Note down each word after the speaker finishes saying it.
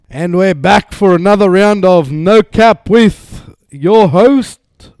And we're back for another round of No Cap with your host,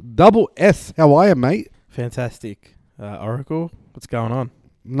 Double S. How are you, mate? Fantastic. Oracle, what's going on?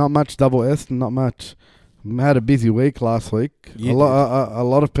 Not much, Double S, not much. Had a busy week last week. A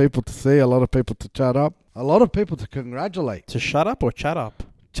lot of people to see, a lot of people to chat up, a lot of people to congratulate. To shut up or chat up?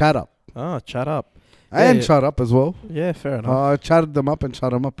 Chat up. Oh, chat up. And shut up as well. Yeah, fair enough. I chatted them up and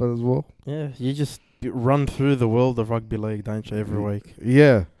shut them up as well. Yeah, you just run through the world of rugby league, don't you, every week?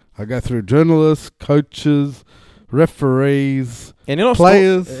 Yeah. I go through journalists, coaches, referees, and you're not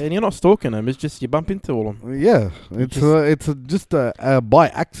players. And you're not stalking them. It's just you bump into all of them. Yeah. It's just by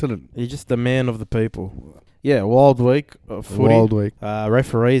accident. You're just the man of the people. Yeah, wild week of footy. Wild week.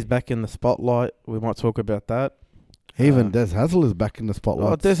 Referees back in the spotlight. We might talk about that. Even Des Hazel is back in the spotlight.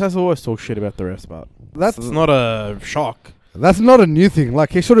 Well, Des Hazel always talks shit about the refs, but that's not a shock. That's not a new thing.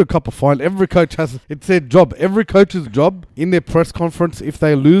 Like, he should have cop a fine. Every coach has... It's their job. Every coach's job in their press conference, if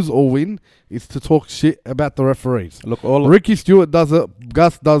they lose or win, is to talk shit about the referees. Look, Ricky Stewart does it.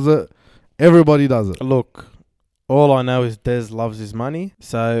 Gus does it. Everybody does it. Look, all I know is Des loves his money,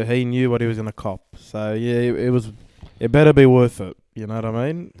 so he knew what he was going to cop. So, yeah, it better be worth it. You know what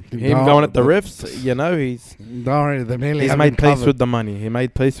I mean? Him going at the refs, you know, he's made peace with the money. He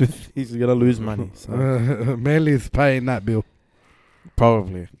made peace with he's going to lose money. So. Manly's paying that bill.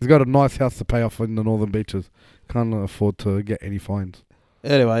 Probably. He's got a nice house to pay off in the Northern Beaches. Can't afford to get any fines.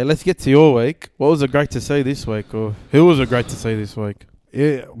 Anyway, let's get to your week. What was it great to see this week? Or who was it great to see this week?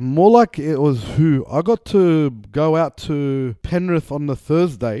 Yeah, more like it was who. I got to go out to Penrith on the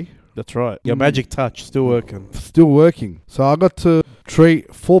Thursday. That's right. Your magic touch, still working. Still working. So I got to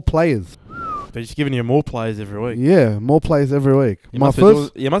treat 4 players. They're just giving you more players every week. Yeah, more players every week. You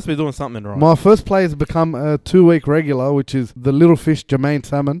must be doing something right. My first player has become a 2-week regular, which is the little fish Jermaine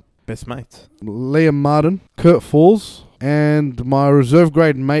Salmon. Best mates. Liam Martin, Kurt Falls, and my reserve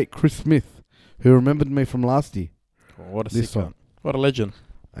grade mate Chris Smith, who remembered me from last year. Oh, what a sick one. What a legend.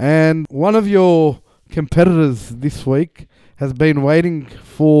 And one of your competitors this week has been waiting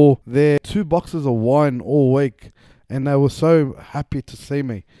for their 2 boxes of wine all week, and they were so happy to see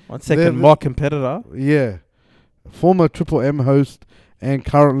me. 1 second, my competitor? Yeah. Former Triple M host and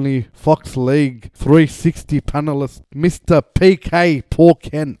currently Fox League 360 panelist, Mr. PK Paul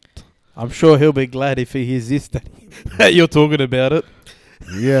Kent. I'm sure he'll be glad if he hears this that you're talking about it.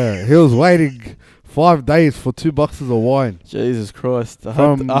 Yeah, he was waiting 5 days for 2 boxes of wine. Jesus Christ. I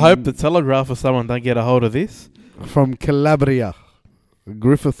hope the Telegraph or someone don't get a hold of this. From Calabria,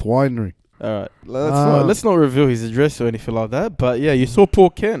 Griffith Winery. All right, let's not reveal his address or anything like that. But yeah, you saw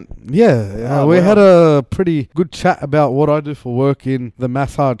Paul Kent. Yeah, we had a pretty good chat about what I do for work in the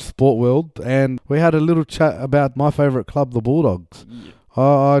massage sport world, and we had a little chat about my favourite club, the Bulldogs. Yeah.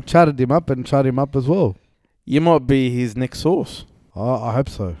 I chatted him up and chatted him up as well. You might be his next source. I hope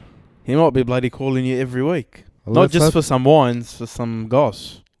so. He might be bloody calling you every week, not just for some wines, for some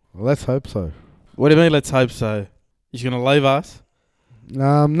goss. Let's hope so. What do you mean, let's hope so? You're going to leave us?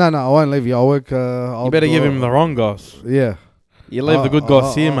 No, I won't leave you. I'll work... you better give him the wrong goss. Yeah. You leave the good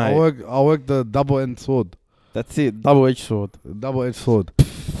goss here, mate. I'll work the double-edged sword. That's it, double-edged sword. Double-edged sword.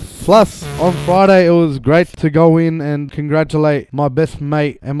 Plus, on Friday, it was great to go in and congratulate my best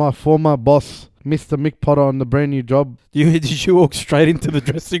mate and my former boss, Mr. Mick Potter, on the brand new job. Did you walk straight into the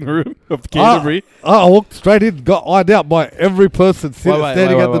dressing room of Canterbury? I walked straight in, got eyed out by every person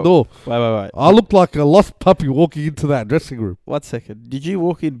standing at the door. Wait. I looked like a lost puppy walking into that dressing room. 1 second. Did you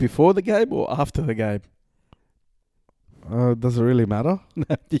walk in before the game or after the game? Does it really matter?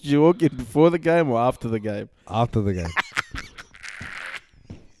 Did you walk in before the game or after the game? After the game.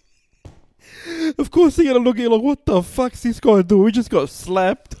 Of course they're going to look at you like, what the fuck's this guy doing? We just got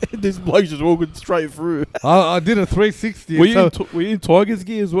slapped and this bloke's just walking straight through. I did a 360. Were you in Tigers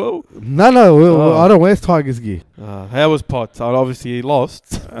gear as well? No, I don't wear Tigers gear. How was Potts? Obviously he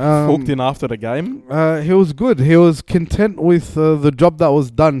lost. Walked in after the game. He was good. He was content with the job that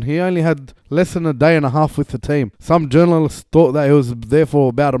was done. He only had less than a day and a half with the team. Some journalists thought that he was there for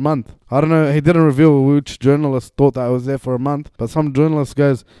about a month. I don't know. He didn't reveal which journalist thought that I was there for a month. But some journalist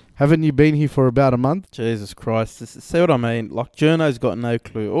goes, haven't you been here for about a month? Jesus Christ. See what I mean? Like, journo's got no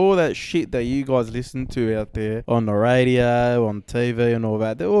clue. All that shit that you guys listen to out there on the radio, on TV and all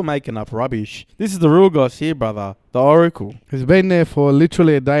that, they're all making up rubbish. This is the real guys here, brother. The Oracle. He's been there for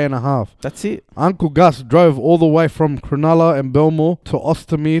literally a day and a half. That's it. Uncle Gus drove all the way from Cronulla and Belmore to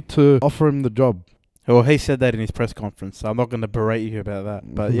Ostomy to offer him the job. Well, he said that in his press conference, so I'm not going to berate you about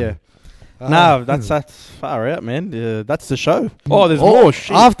that. But yeah. No, that's far out, man. That's the show. Oh, there's more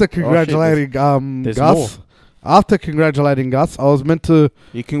shit. After congratulating Gus, After congratulating Gus, I was meant to...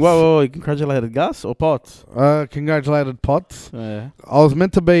 You congratulated Gus or Potts? Congratulated Potts. Yeah. I was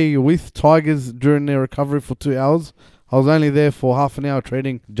meant to be with Tigers during their recovery for 2 hours. I was only there for half an hour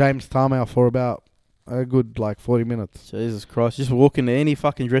treating James Tarmow for about a good 40 minutes. Jesus Christ. Just walk into any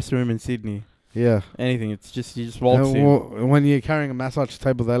fucking dressing room in Sydney. Yeah. Anything. It's just, you just waltz in. When you're carrying a massage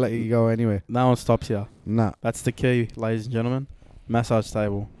table, they let you go anywhere. No one stops you. Nah. That's the key, ladies and gentlemen. Massage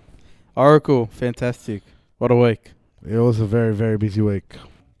table. Oracle. Fantastic. What a week. It was a very, very busy week.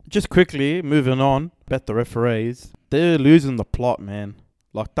 Just quickly, moving on, about the referees. They're losing the plot, man.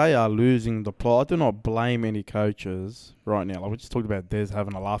 They are losing the plot. I do not blame any coaches right now. We just talked about Des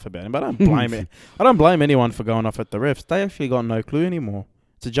having a laugh about him, but I don't blame it. I don't blame anyone for going off at the refs. They actually got no clue anymore.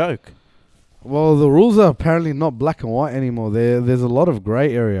 It's a joke. Well, the rules are apparently not black and white anymore. There's a lot of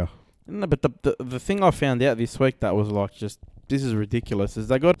grey area. No, but the thing I found out this week that was this is ridiculous, is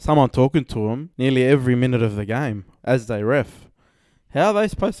they got someone talking to them nearly every minute of the game as they ref. How are they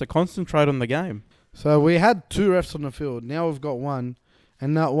supposed to concentrate on the game? So we had 2 refs on the field. Now we've got 1.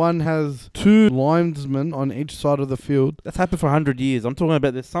 And that one has 2 linesmen on each side of the field. That's happened for 100 years. I'm talking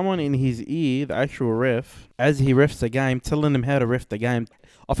about there's someone in his ear, the actual ref, as he refs the game, telling him how to ref the game.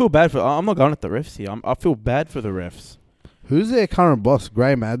 I feel bad I'm not going at the refs here. I feel bad for the refs. Who's their current boss?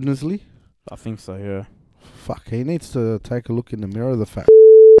 Graham Adnersley? I think so, yeah. Fuck, he needs to take a look in the mirror. The fact.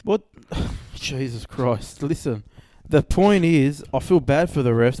 What? Jesus Christ. Listen, the point is, I feel bad for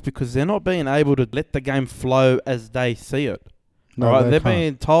the refs because they're not being able to let the game flow as they see it. No, they're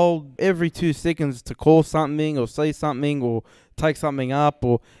being told every 2 seconds to call something or say something or take something up,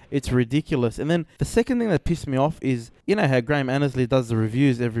 or it's ridiculous. And then the second thing that pissed me off is, you know how Graham Annesley does the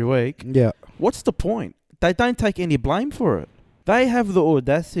reviews every week? Yeah. What's the point? They don't take any blame for it. They have the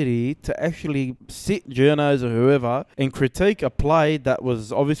audacity to actually sit journos or whoever and critique a play that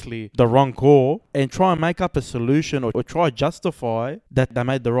was obviously the wrong call and try and make up a solution or try justify that they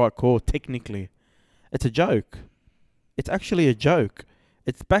made the right call technically. It's a joke. It's actually a joke.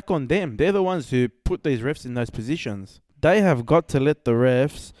 It's back on them. They're the ones who put these refs in those positions. They have got to let the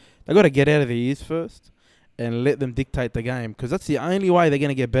refs, they've got to get out of their ears first and let them dictate the game, because that's the only way they're going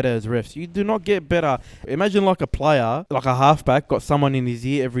to get better as refs. You do not get better. Imagine a player, like a halfback, got someone in his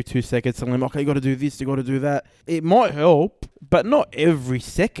ear every 2 seconds telling him, okay, you got to do this, you got to do that. It might help, but not every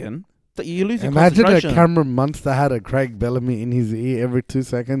second. You're losing concentration. Imagine a Cameron Munster had a Craig Bellamy in his ear every 2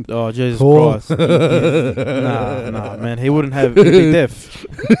 seconds. Oh, Jesus Christ. Nah, man. He wouldn't have... He'd be deaf.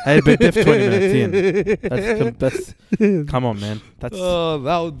 He'd be deaf 20 minutes in. That's come on, man.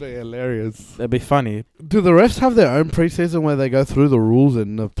 That would be hilarious. That'd be funny. Do the refs have their own preseason where they go through the rules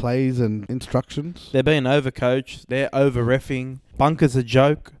and the plays and instructions? They're being overcoached. They're over-reffing. Bunker's a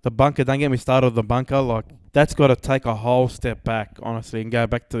joke. The bunker, don't get me started on the bunker. That's got to take a whole step back, honestly, and go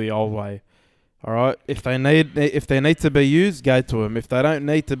back to the old way. All right? If they need to be used, go to them. If they don't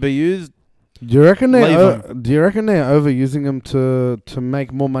need to be used, do you reckon they're overusing them to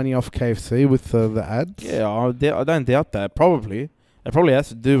make more money off KFC with the ads? Yeah, I don't doubt that. Probably. It probably has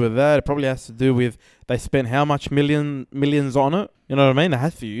to do with that. It probably has to do with they spent how much millions on it. You know what I mean? They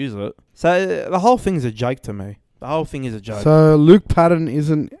have to use it. So the whole thing's a joke to me. The whole thing is a joke. So Luke Patton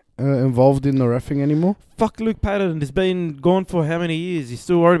isn't involved in the reffing anymore? Fuck Luke Patton. He's been gone for how many years? You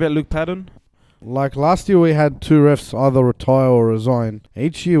still worried about Luke Patton? Last year we had 2 refs either retire or resign.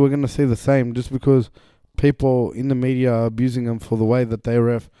 Each year we're going to see the same, just because people in the media are abusing them for the way that they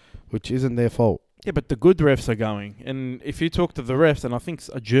ref, which isn't their fault. Yeah, but the good refs are going. And if you talk to the refs, and I think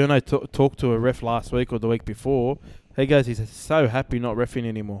a journo talked to a ref last week or the week before, he goes, he's so happy not reffing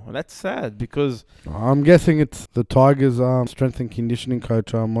anymore. And that's sad because... I'm guessing it's the Tigers' strength and conditioning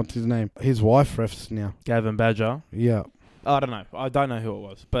coach, what's his name? His wife refs now. Gavin Badger. Yeah. I don't know. I don't know who it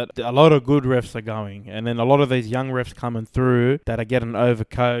was. But a lot of good refs are going. And then a lot of these young refs coming through that are getting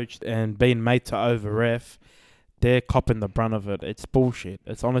overcoached and being made to over-ref, they're copping the brunt of it. It's bullshit.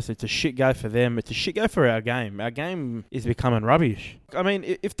 It's a shit go for them. It's a shit go for our game. Our game is becoming rubbish. I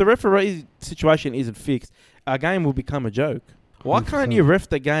mean, if the referee situation isn't fixed, our game will become a joke. Why can't you ref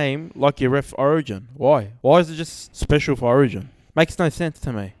the game like you ref Origin? Why? Why is it just special for Origin? Makes no sense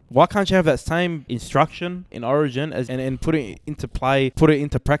to me. Why can't you have that same instruction in Origin and put it into play, put it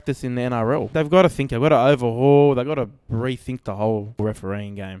into practice in the NRL? They've got to think. They've got to overhaul. They've got to rethink the whole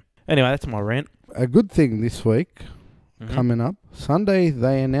refereeing game. Anyway, that's my rant. A good thing this week coming up. Sunday,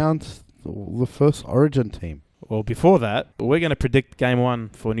 they announced the first Origin team. Well, before that, we're going to predict Game 1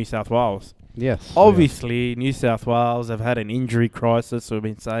 for New South Wales. Yes. Obviously, New South Wales have had an injury crisis, we've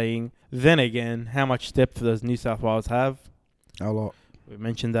been saying. Then again, how much depth does New South Wales have? A lot. We've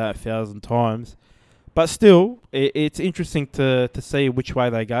mentioned that 1,000 times. But still, it's interesting to see which way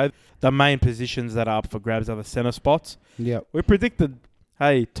they go. The main positions that are up for grabs are the centre spots. Yeah. We predicted,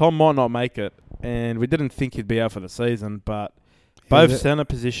 hey, Tom might not make it, and we didn't think he'd be out for the season, but both centre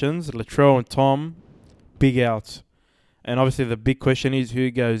positions, Latrell and Tom, big outs. And obviously the big question is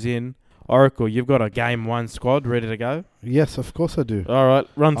who goes in. Oracle, you've got a game 1 squad ready to go? Yes, of course I do. All right,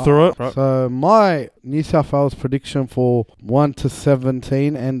 run through it. Right. So my New South Wales prediction for 1 to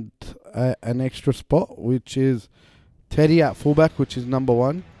 17 and an extra spot, which is Teddy at fullback, which is number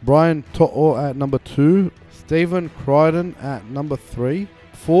 1. Brian To'o at number 2. Stephen Crichton at number 3.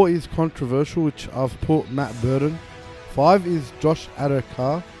 4 is controversial, which I've put Matt Burton. 5 is Josh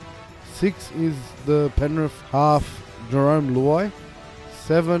Adokar. 6 is the Penrith half Jerome Luai.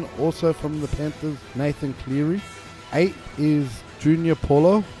 7 also from the Panthers, Nathan Cleary. 8 is Junior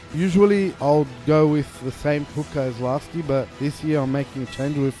Paulo. Usually I'll go with the same hooker as last year, but this year I'm making a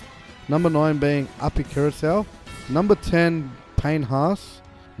change with number 9 being Api Carousel. Number 10, Payne Haas.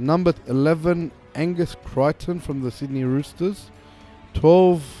 Number 11, Angus Crichton from the Sydney Roosters.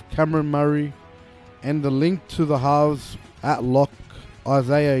 12, Cameron Murray. And the link to the halves at lock,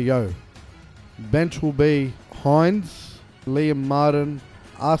 Isaiah Yeo. Bench will be Hines, Liam Martin,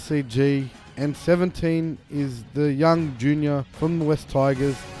 RCG, and 17 is the young junior from the West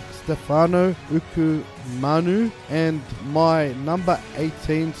Tigers, Stefano Ukumanu. And my number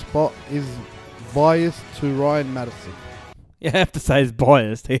 18 spot is biased to Ryan Madison. You have to say he's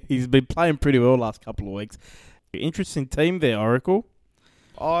biased. He's been playing pretty well last couple of weeks. Interesting team there, Oracle.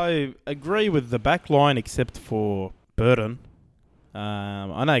 I agree with the back line except for Burton.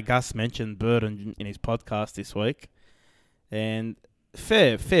 I know Gus mentioned Burton in his podcast this week. And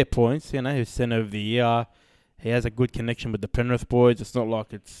fair points. You know, he's centre of the year. He has a good connection with the Penrith boys. It's not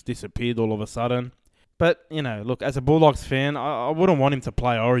like it's disappeared all of a sudden. But, you know, look, as a Bulldogs fan, I wouldn't want him to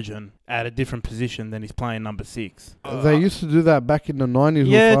play Origin at a different position than he's playing number 6. They used to do that back in the 90s.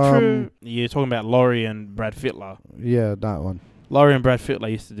 Yeah, with, true. You're talking about Laurie and Brad Fittler. Yeah, that one. Laurie and Brad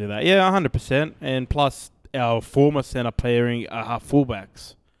Fittler used to do that. Yeah, 100%. And plus, our former centre pairing are half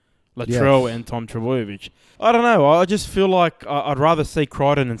fullbacks. Latrell and Tom Trbojevic. I don't know. I just feel like I'd rather see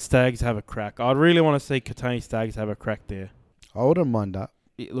Crichton and Staggs have a crack. I'd really want to see Katoni Staggs have a crack there. I wouldn't mind that.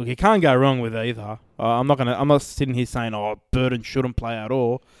 Look, you can't go wrong with either. I'm not sitting here saying, Burton shouldn't play at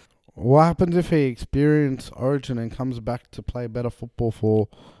all. What happens if he experiences Origin and comes back to play better football for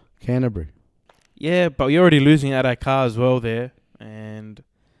Canterbury? Yeah, but you're already losing Adokar as well there. And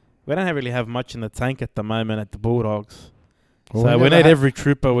we don't really have much in the tank at the moment at the Bulldogs. Well, so we need every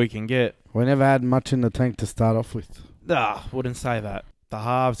trooper we can get. We never had much in the tank to start off with. Wouldn't say that. The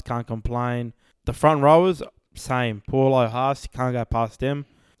halves can't complain. The front rowers, same. Paulo, Haas, you can't go past them.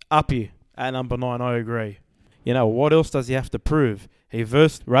 Uppy at number 9, I agree. You know, what else does he have to prove? He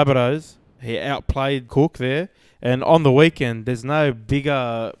versed Rabbitohs. He outplayed Cook there. And on the weekend, there's no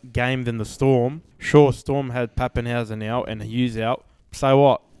bigger game than the Storm. Sure, Storm had Pappenhausen out and Hughes out. So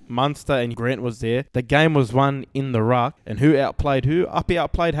what? Munster and Grant was there. The game was won in the ruck. And who outplayed who? Uppy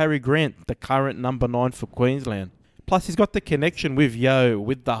outplayed Harry Grant, the current number 9 for Queensland. Plus, he's got the connection with Yeo,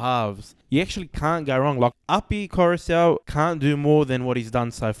 with the halves. You actually can't go wrong. Like, Uppy Coruscant can't do more than what he's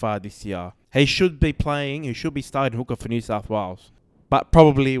done so far this year. He should be starting hooker for New South Wales. But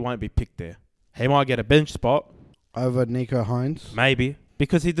probably won't be picked there. He might get a bench spot. Over Nico Hines? Maybe.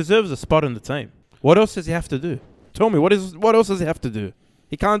 Because he deserves a spot in the team. What else does he have to do? Tell me, what else does he have to do?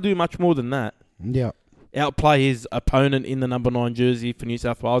 He can't do much more than that. Yeah. Outplay his opponent in the number 9 jersey for New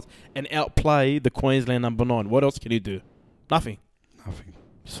South Wales and outplay the Queensland number 9. What else can he do? Nothing.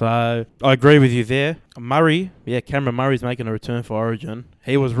 So, I agree with you there. Murray, Cameron Murray's making a return for Origin.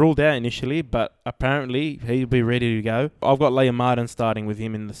 He was ruled out initially, but apparently he'll be ready to go. I've got Liam Martin starting with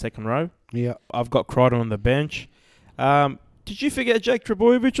him in the second row. Yeah. I've got Crichton on the bench. Did you forget Jake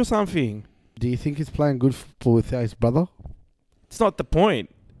Trbojevic or something? Do you think he's playing good football without his brother? It's not the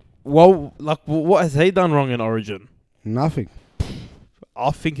point. Well, like, what has he done wrong in Origin? Nothing.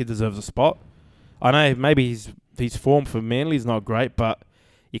 I think he deserves a spot. I know maybe his form for Manly is not great, but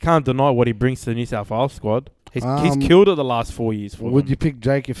you can't deny what he brings to the New South Wales squad. He's killed it the last 4 years for Would him. you pick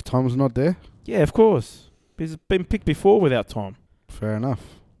Jake if Tom's not there? Yeah, of course. He's been picked before without Tom. Fair enough.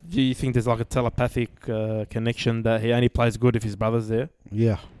 Do you think there's like a telepathic connection that he only plays good if his brother's there?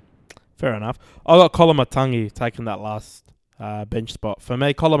 Yeah. Fair enough. I got Kolomatangi taking that last bench spot. For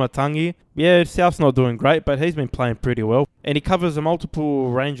me, Kolomatangi, South's not doing great, but he's been playing pretty well. And he covers a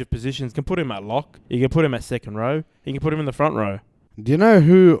multiple range of positions. You can put him at lock. You can put him at second row. You can put him in the front row. Do you know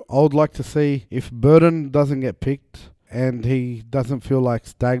who I would like to see if Burton doesn't get picked and he doesn't feel like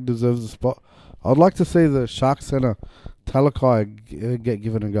Stagg deserves a spot? I'd like to see the Shark Centre Talakai get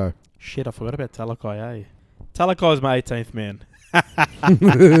given a go. Shit, I forgot about Talakai, Talakai's my 18th man.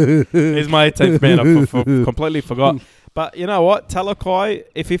 He's my 18th man. I completely forgot. But you know what? Talakai,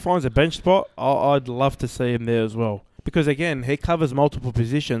 if he finds a bench spot, I'd love to see him there as well. Because again, he covers multiple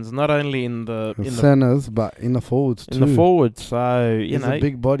positions, not only in the centers, but in the forwards too. In the forwards, so he's a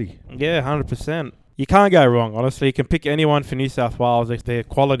big body. Yeah, 100%. You can't go wrong. Honestly, you can pick anyone for New South Wales if they're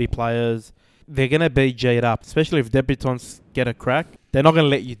quality players. They're gonna be G'd up, especially if debutants get a crack. They're not gonna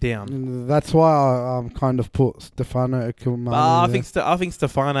let you down. That's why I kind of put Stefano Kilmani. I think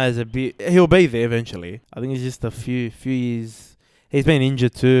Stefano is a bit. He'll be there eventually. I think it's just a few years. He's been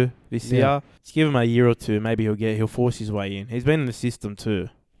injured too this year. Just give him a year or two, maybe he'll force his way in. He's been in the system too,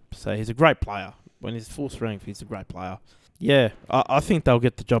 so he's a great player. When he's full strength, he's a great player. Yeah, I think they'll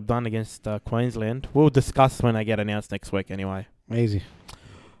get the job done against Queensland. We'll discuss when they get announced next week anyway. Easy.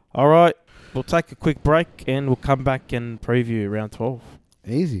 All right, we'll take a quick break and we'll come back and preview round 12.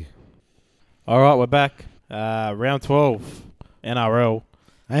 Easy. All right, we're back. Round 12, NRL.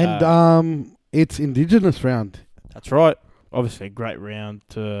 And it's Indigenous round. That's right. Obviously, a great round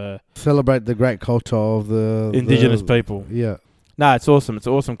to celebrate the great culture of the Indigenous people. Yeah. No, it's awesome. It's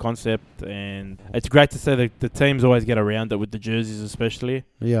an awesome concept, and it's great to see the teams always get around it with the jerseys, especially.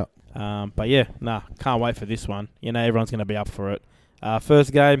 Yeah. But yeah, can't wait for this one. You know, everyone's going to be up for it.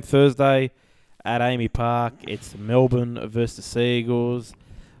 First game Thursday at Amy Park. It's Melbourne versus the Seagulls.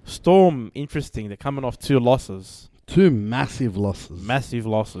 Storm, interesting. They're coming off 2 losses. 2 massive losses. Massive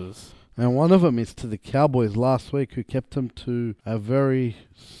losses. And one of them is to the Cowboys last week, who kept them to a very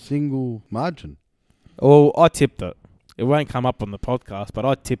single margin. Well, I tipped it. It won't come up on the podcast, but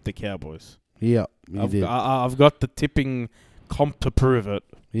I tipped the Cowboys. Yeah, you did. I've got the tipping comp to prove it.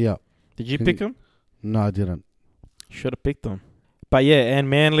 Yeah. Did you pick them? No, I didn't. Should have picked them. But yeah, and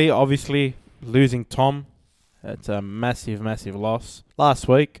Manly, obviously, losing Tom. That's a massive, massive loss. Last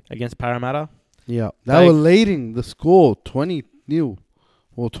week against Parramatta. Yeah. They were leading the score 20-0.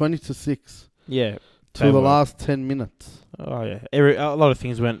 Or 20-6. Yeah. To the last 10 minutes. Oh, yeah. A lot of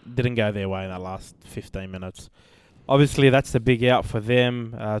things didn't go their way in the last 15 minutes. Obviously, that's the big out for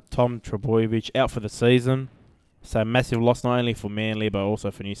them. Tom Trebojevic out for the season. So, massive loss not only for Manly, but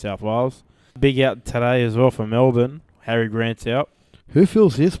also for New South Wales. Big out today as well for Melbourne. Harry Grant's out. Who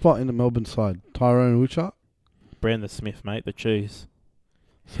fills his spot in the Melbourne side? Tyrone Witcher? Brandon Smith, mate, the cheese.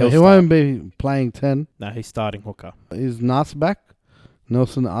 So he won't be playing 10? No, he's starting hooker. Is Nas back?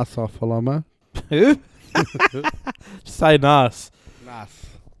 Nelson Asafalamo. Who? Say Nas. Nas.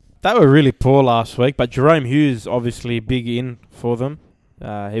 They were really poor last week, but Jerome Hughes obviously big in for them.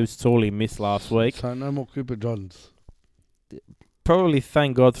 He was sorely missed last week. So no more Cooper Johns. Probably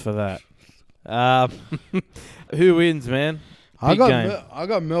thank God for that. Who wins, man? I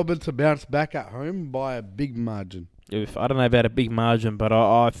got Melbourne to bounce back at home by a big margin. I don't know about a big margin, but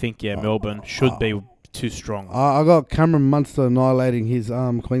I think Melbourne should be too strong. I got Cameron Munster annihilating his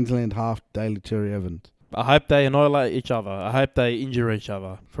Queensland half Daly Cherry Evans. I hope they annihilate each other. I hope they injure each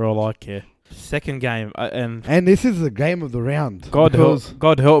other, for all I care. Second game, and this is the game of the round. God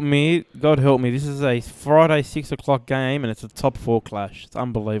help me. This is a Friday 6 o'clock game, and it's a top 4 clash. It's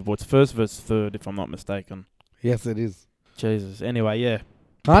unbelievable. It's first versus third, if I'm not mistaken. Yes, it is. Jesus. Anyway, yeah.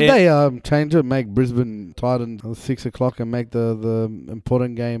 Can't they change it, make Brisbane Titans 6 o'clock and make the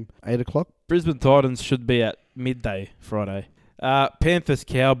important game 8 o'clock? Brisbane Titans should be at midday Friday. Panthers,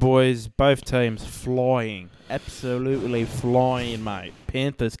 Cowboys, both teams flying. Absolutely flying, mate.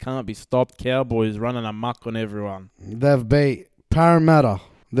 Panthers can't be stopped. Cowboys running amok on everyone. They've beat Parramatta.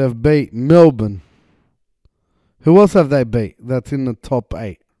 They've beat Melbourne. Who else have they beat that's in the top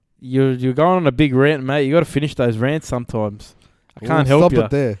 8? You're going on a big rant, mate. You got to finish those rants sometimes. I can't help you. Stop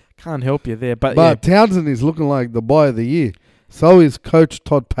it there. Can't help you there. But yeah. Townsend is looking like the boy of the year. So is Coach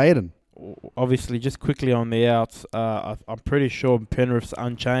Todd Payton. Obviously, just quickly on the outs, I'm pretty sure Penrith's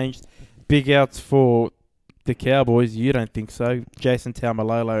unchanged. Big outs for the Cowboys. You don't think so? Jason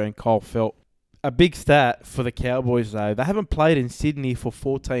Taumalolo and Cole Felt. A big stat for the Cowboys, though. They haven't played in Sydney for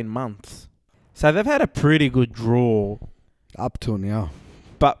 14 months. So they've had a pretty good draw. Up to now.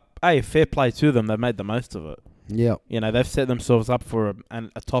 But, hey, fair play to them. They've made the most of it. Yeah. You know, they've set themselves up for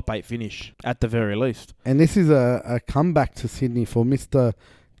a top 8 finish, at the very least. And this is a comeback to Sydney for Mr.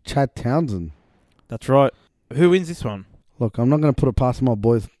 Chad Townsend. That's right. Who wins this one? Look, I'm not going to put it past my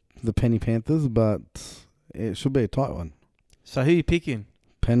boys, the Penny Panthers, but it should be a tight one. So who are you picking?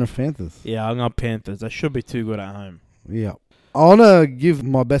 Penrith Panthers. Yeah, I'm going Panthers. They should be too good at home. Yeah. I want to give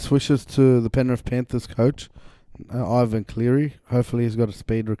my best wishes to the Penrith Panthers coach, Ivan Cleary. Hopefully he's got a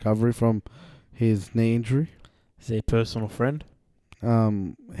speed recovery from his knee injury. Is he a personal friend?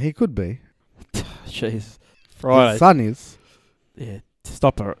 He could be. Jeez. Right. His son is. Yeah.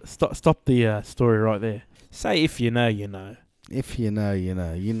 Stop the story right there. Say if you know, you know. If you know, you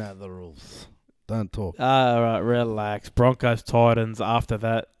know. You know the rules. Don't talk. Alright, relax. Broncos Titans after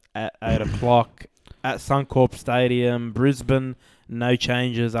that at 8 o'clock at Suncorp Stadium. Brisbane, no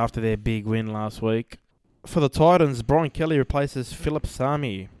changes after their big win last week. For the Titans, Brian Kelly replaces Philip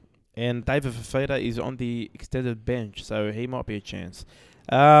Sami. And David Fafita is on the extended bench, so he might be a chance.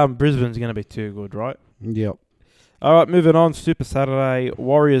 Brisbane's going to be too good, right? Yep. All right, moving on. Super Saturday,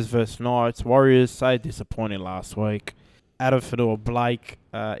 Warriors versus Knights. Warriors so disappointing last week. Adam Fanua-Blake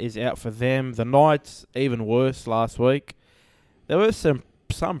is out for them. The Knights, even worse last week. There were some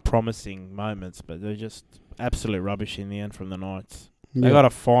promising moments, but they're just absolute rubbish in the end from the Knights. They got to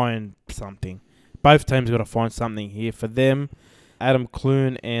find something. Both teams got to find something here. For them, Adam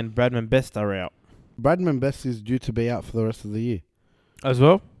Clune and Bradman Best are out. Bradman Best is due to be out for the rest of the year. As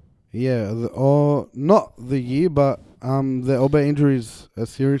well? Yeah, or not the year, but the elbow injury is a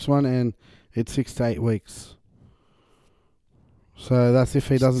serious one, and it's 6 to 8 weeks. So that's if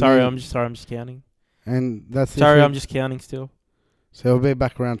he doesn't. I'm just counting. And that's I'm just counting still. So he'll be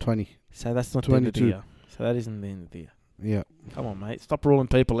back around 20. So that's not 22. The end of the year. So that isn't the end of the year. Yeah. Come on, mate. Stop ruling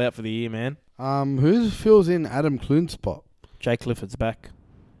people out for the year, man. Who fills in Adam Clune's spot? Jay Clifford's back.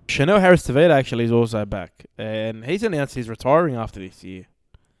 Chanel Harris-Tavita actually is also back. And he's announced he's retiring after this year.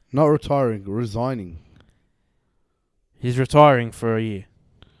 Not retiring, resigning. He's retiring for a year.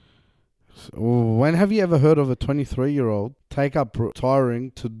 So when have you ever heard of a 23-year-old take up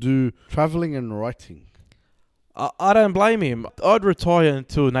retiring to do travelling and writing? I don't blame him. I'd retire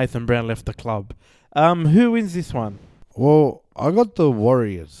until Nathan Brown left the club. Who wins this one? Well, I got the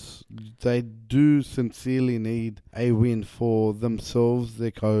Warriors. They do sincerely need a win for themselves,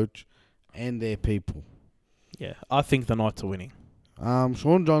 their coach, and their people. Yeah, I think the Knights are winning.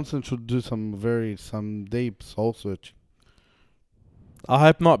 Sean Johnson should do some deep soul searching. I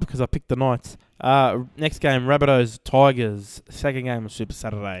hope not, because I picked the Knights. Next game, Rabbitohs Tigers. Second game of Super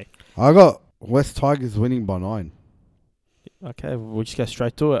Saturday. I got West Tigers winning by 9. Okay, we'll just go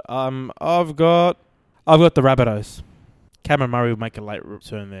straight to it. I've got the Rabbitohs. Cameron Murray will make a late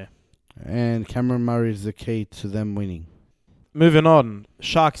return there. And Cameron Murray is the key to them winning. Moving on,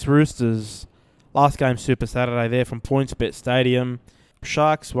 Sharks Roosters. Last game Super Saturday there from PointsBet Stadium.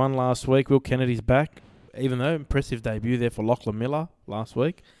 Sharks won last week. Will Kennedy's back. Even though impressive debut there for Lachlan Miller last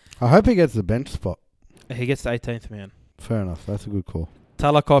week. I hope he gets the bench spot. He gets the 18th man. Fair enough. That's a good call.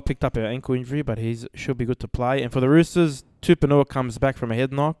 Talakai picked up an ankle injury, but he should be good to play. And for the Roosters, Tupanua comes back from a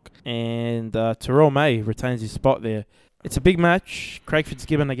head knock. And Terrell May retains his spot there. It's a big match. Craig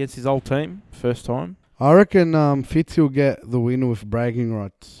Fitzgibbon against his old team. First time. I reckon Fitz will get the win with bragging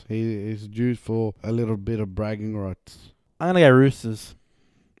rights. He is due for a little bit of bragging rights. I'm going to go Roosters.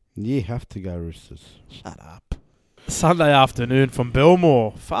 You have to go Roosters. Shut up. Sunday afternoon from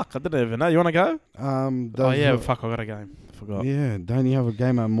Belmore. Fuck, I didn't even know. You want to go? Fuck, I got a game. I forgot. Yeah, don't you have a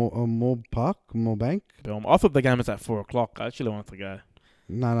game at Moore Park, Moorbank? Belmore. I thought the game was at 4 o'clock. I actually wanted to go.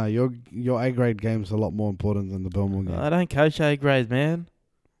 No, your A-grade game is a lot more important than the Belmore game. I don't coach A-grade, man.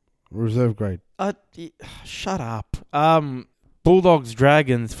 Reserve grade. Shut up. Bulldogs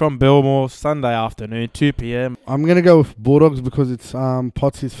Dragons from Belmore, Sunday afternoon, 2 p.m. I'm going to go with Bulldogs because it's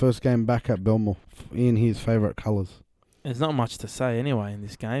Potts' first game back at Belmore in his favourite colours. There's not much to say anyway in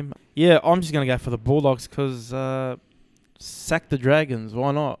this game. Yeah, I'm just going to go for the Bulldogs because sack the Dragons.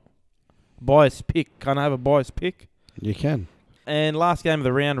 Why not? Bias pick. Can I have a bias pick? You can. And last game of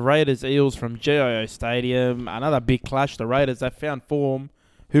the round, Raiders Eels from GIO Stadium. Another big clash. The Raiders, they found form.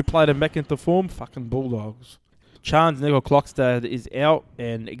 Who played them back into form? Fucking Bulldogs. Chance Nickel Clockstad is out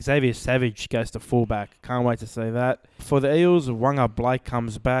and Xavier Savage goes to fullback. Can't wait to see that. For the Eels, Wanga Blake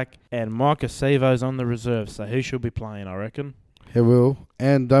comes back and Micah Sevo's on the reserve. So he should be playing, I reckon. He will.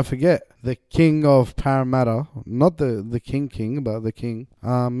 And don't forget, the king of Parramatta, not the king, but the king,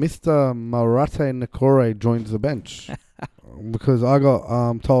 Mr. Marate Nakore joins the bench. Because I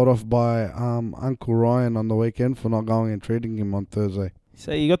got told off by Uncle Ryan on the weekend for not going and treating him on Thursday.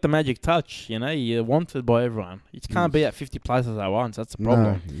 So you got the magic touch, you know, you're wanted by everyone. You can't be at 50 places at once, that's the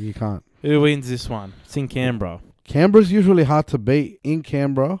problem. No, you can't. Who wins this one? It's in Canberra. Canberra's usually hard to beat in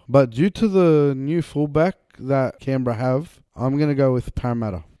Canberra, but due to the new fullback that Canberra have, I'm going to go with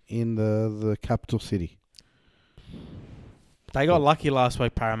Parramatta in the capital city. They got lucky last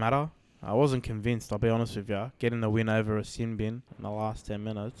week, Parramatta. I wasn't convinced, I'll be honest with you, getting the win over a sin bin in the last 10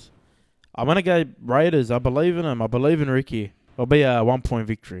 minutes. I'm going to go Raiders. I believe in them. I believe in Ricky. It'll be a 1-point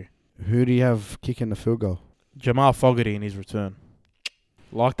victory. Who do you have kicking the field goal? Jamal Fogarty in his return.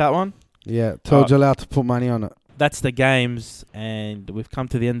 Like that one? Yeah, tell Jalal to put money on it. That's the games, and we've come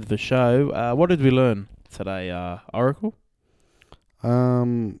to the end of the show. What did we learn? today, Oracle?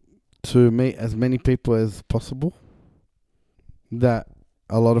 To meet as many people as possible. That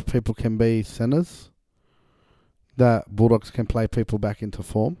a lot of people can be centers. That Bulldogs can play people back into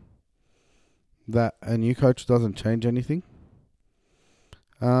form. That a new coach doesn't change anything.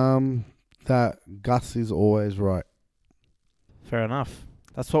 That Gus is always right. Fair enough.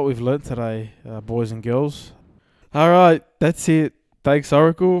 That's what we've learnt today, boys and girls. All right, that's it. Thanks,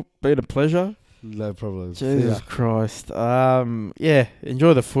 Oracle. Been a pleasure. No problem. Jesus Christ. Yeah,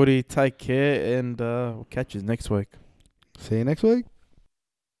 enjoy the footy. Take care, and we'll catch you next week. See you next week.